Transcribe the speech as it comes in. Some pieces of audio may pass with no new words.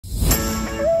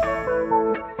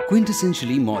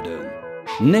quintessentially modern.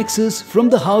 Nexus from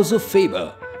the house of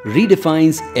Faber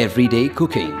redefines everyday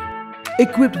cooking.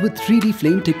 Equipped with 3D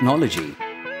flame technology,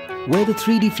 where the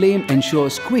 3D flame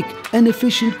ensures quick and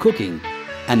efficient cooking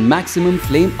and maximum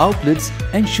flame outlets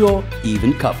ensure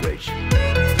even coverage.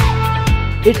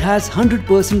 It has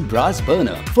 100% brass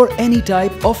burner for any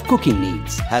type of cooking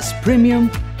needs. Has premium,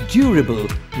 durable,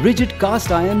 rigid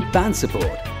cast iron pan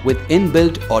support with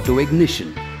inbuilt auto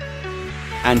ignition.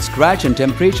 And scratch and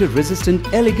temperature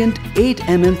resistant elegant 8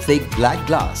 mm thick black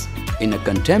glass in a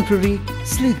contemporary,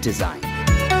 sleek design.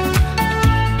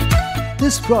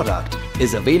 This product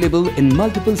is available in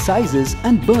multiple sizes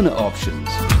and burner options.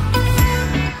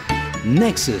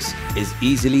 Nexus is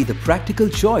easily the practical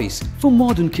choice for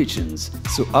modern kitchens.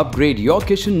 So upgrade your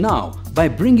kitchen now by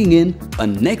bringing in a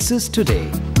Nexus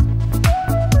today.